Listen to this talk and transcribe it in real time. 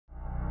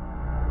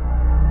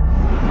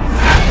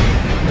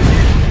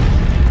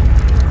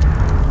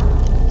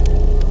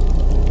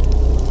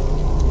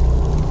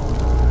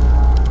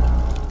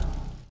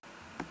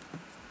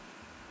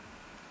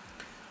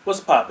What's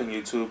poppin'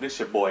 YouTube? This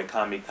your boy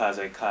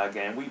Kamikaze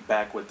Kage. We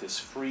back with this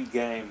free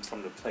game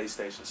from the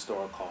PlayStation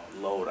Store called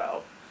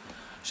LoadOut.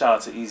 Shout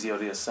out to Ezio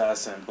the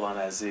Assassin, Blunt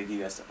as Ziggy,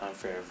 that's the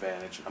unfair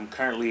advantage. I'm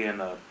currently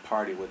in a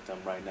party with them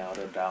right now.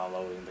 They're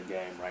downloading the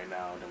game right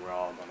now, and then we're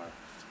all gonna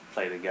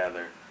play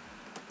together.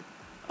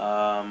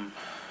 I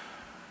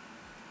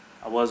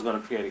was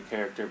gonna create a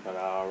character, but I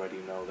already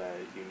know that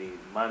you need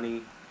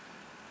money,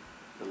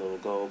 the little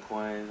gold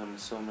coins, I'm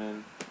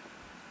assuming,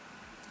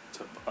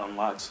 to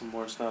unlock some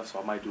more stuff,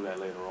 so I might do that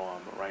later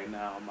on. But right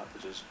now, I'm about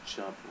to just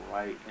jump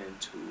right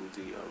into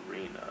the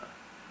arena.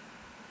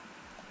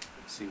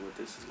 Let's see what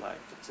this is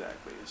like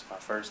exactly. It's my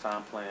first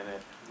time playing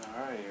it.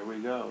 Alright, here we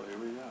go, here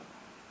we go.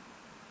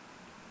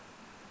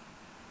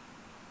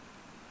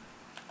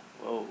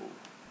 Whoa.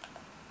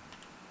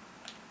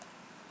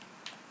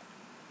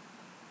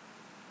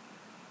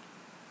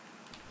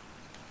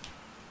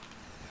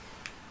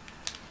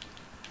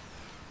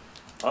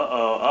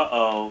 Uh-oh,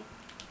 uh-oh.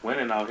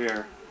 Winning out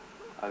here.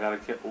 I gotta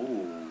kill.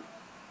 Ooh.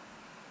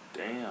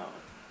 Damn.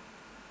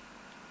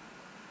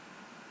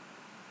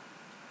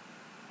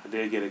 I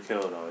did get a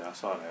kill though. Y'all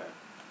saw that.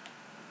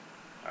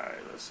 Alright,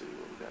 let's see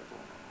what we got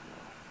going on.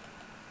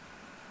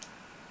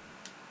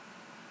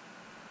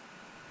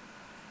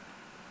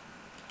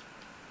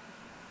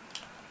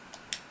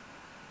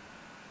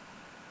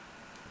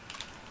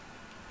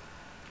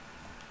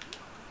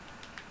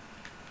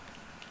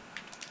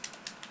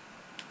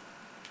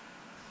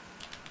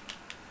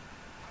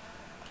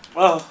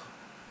 Oh,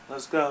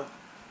 let's go.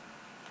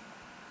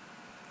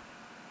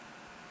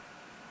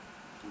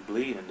 I'm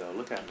bleeding though.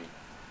 Look at me.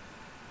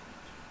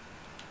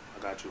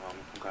 I got you,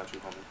 homie. I got you,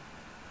 homie.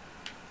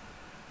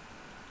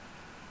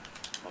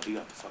 Oh, he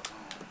got the fuck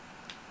on.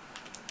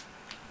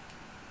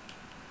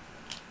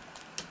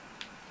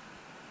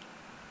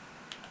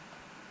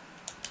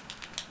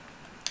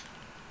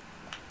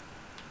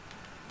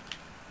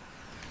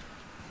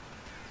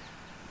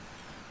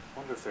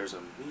 Wonder if there's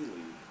a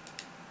melee.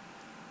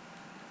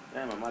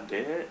 Damn, am I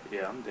dead?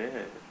 Yeah, I'm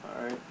dead.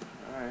 Alright,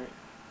 alright.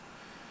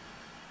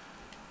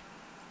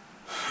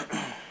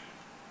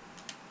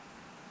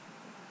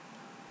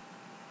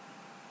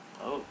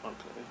 Oh,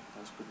 okay.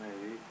 That's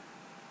grenade.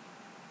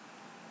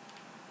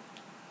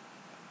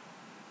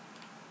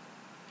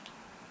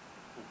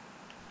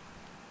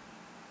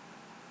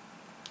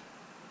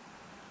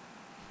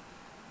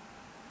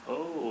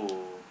 Oh,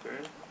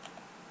 okay.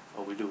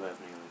 Oh, we do have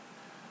melee.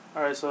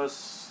 Alright, so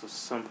it's a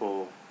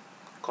simple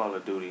Call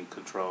of Duty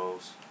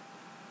controls.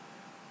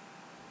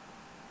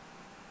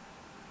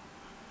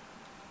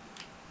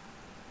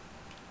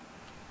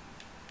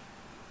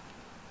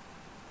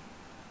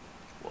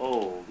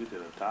 Whoa, we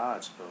did a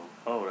dodge though.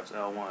 Oh, that's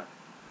L1.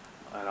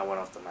 And I went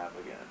off the map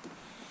again.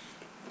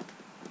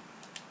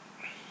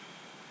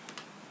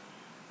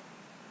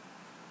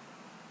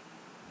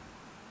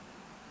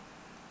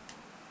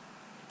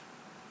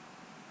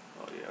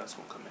 Oh yeah, that's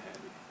gonna come in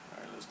handy.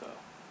 Alright, let's go.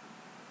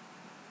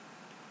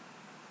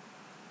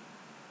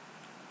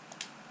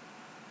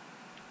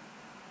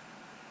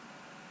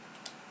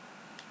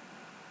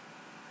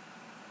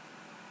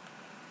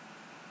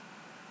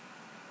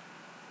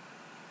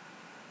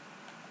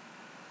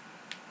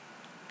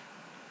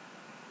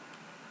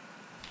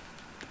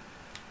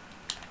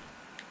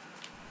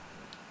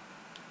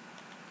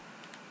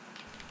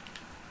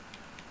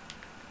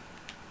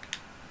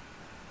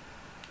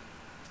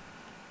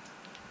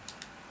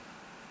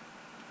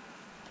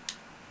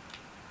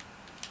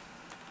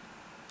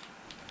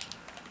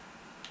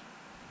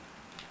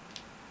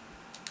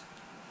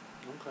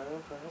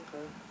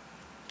 Okay.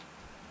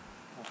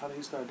 Well, how did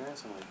he start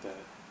dancing like that?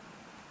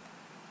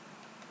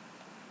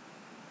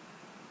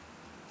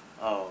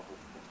 Oh.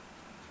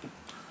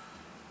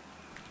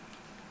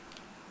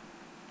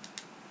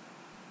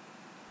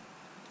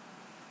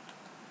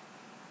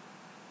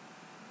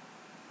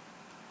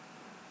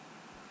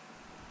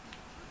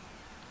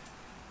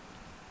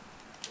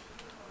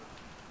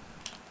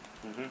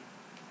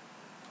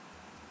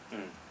 Mm-hmm.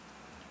 Mm.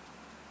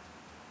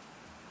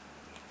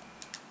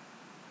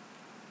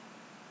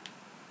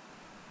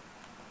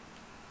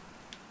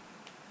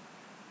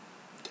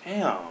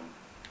 Damn.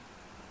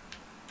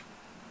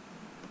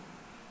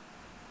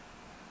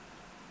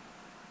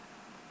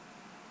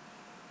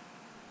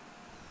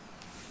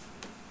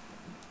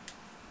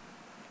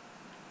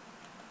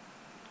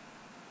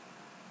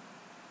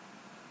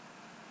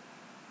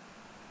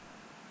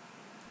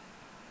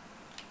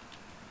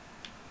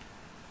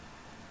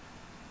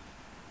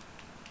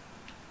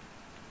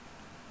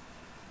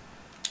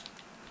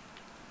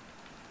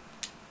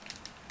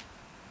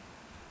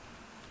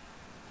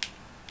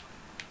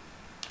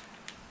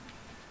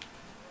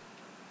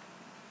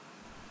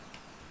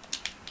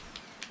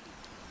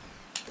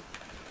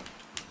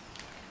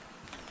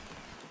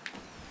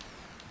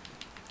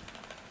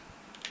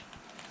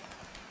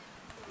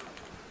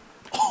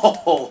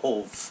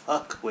 Oh,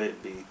 fuck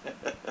with me.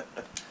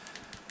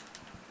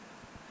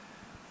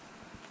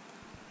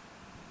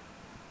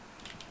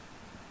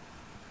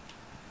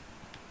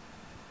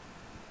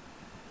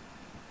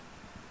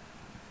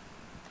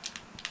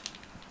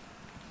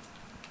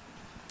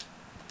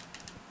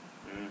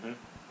 Mother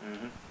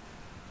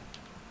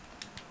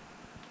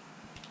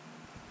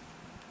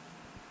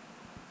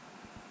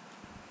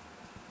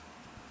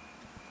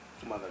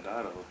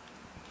God.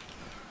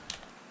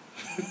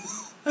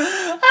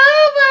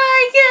 Oh my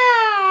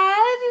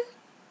God!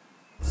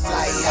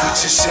 Put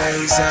your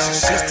shades on,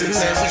 cause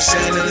tonight we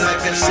shining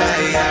like a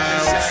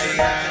lighthouse.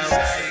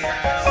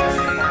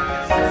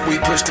 We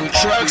push them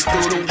trucks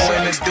through the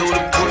windows, through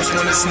the coast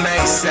when it's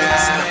nice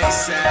out.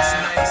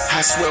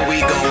 I swear we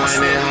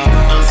going in home,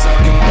 I'm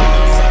talking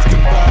about